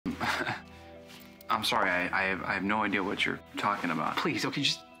I'm sorry, I have no idea what you're talking about. Please, okay,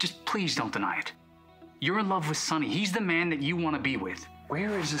 just please don't deny it. You're in love with Sonny. He's the man that you want to be with.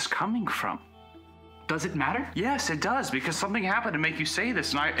 Where is this coming from? Does it matter? Yes, it does, because something happened to make you say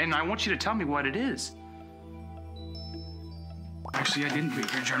this, and I want you to tell me what it is. Actually, I didn't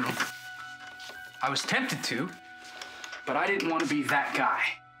read your journal. I was tempted to, but I didn't want to be that guy.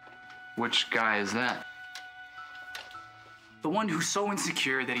 Which guy is that? The one who's so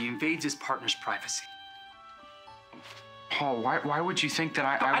insecure that he invades his partner's privacy. Paul, why would you think that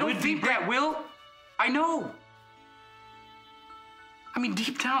I don't think that, Will. I know. I mean,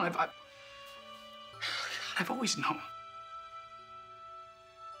 deep down, I've always known.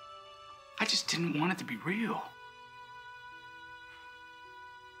 I just didn't want it to be real.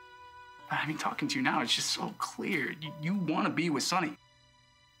 I mean, talking to you now, it's just so clear. You want to be with Sonny.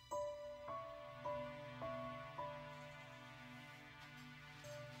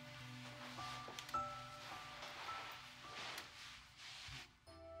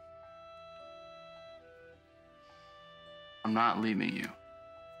 I'm not leaving you.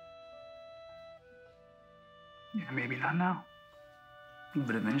 Yeah, maybe not now.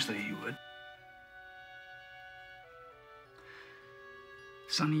 But eventually you would.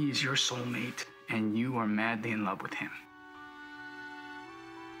 Sonny is your soulmate, and you are madly in love with him.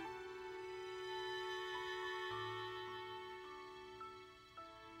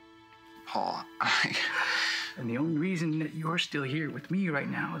 Paul, And the only reason that you're still here with me right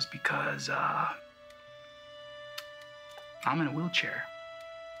now is because, I'm in a wheelchair.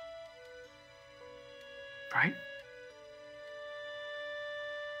 Right?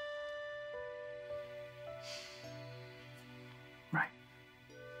 Right.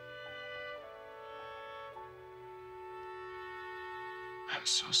 I'm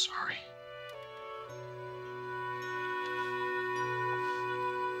so sorry.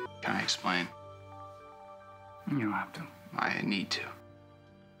 Can I explain? You don't have to. I need to.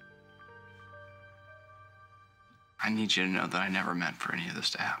 I need you to know that I never meant for any of this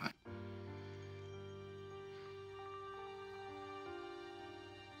to happen.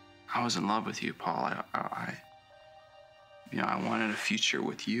 I was in love with you, Paul. I wanted a future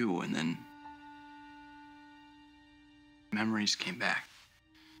with you, and then memories came back.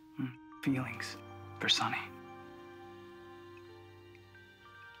 Feelings for Sonny.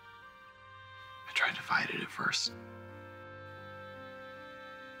 I tried to fight it at first.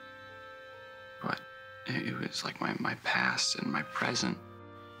 But it was like my past and my present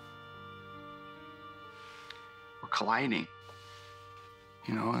were colliding.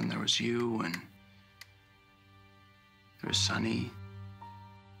 You know, and there was you, and there was Sonny.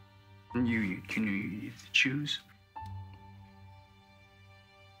 And you knew you needed to choose.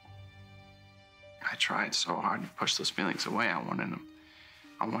 I tried so hard to push those feelings away. I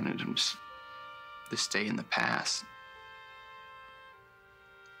wanted them to stay in the past.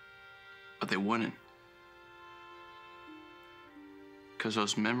 But they wouldn't. Because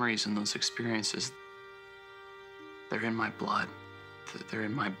those memories and those experiences, they're in my blood. They're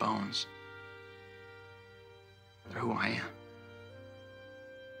in my bones. They're who I am.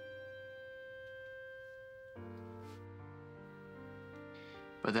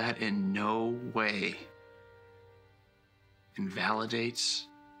 But that in no way invalidates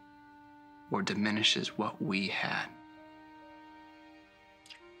or diminishes what we had.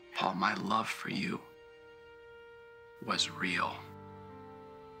 Paul, my love for you was real.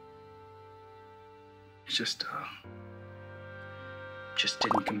 It's just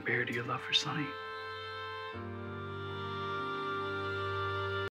didn't compare to your love for Sonny.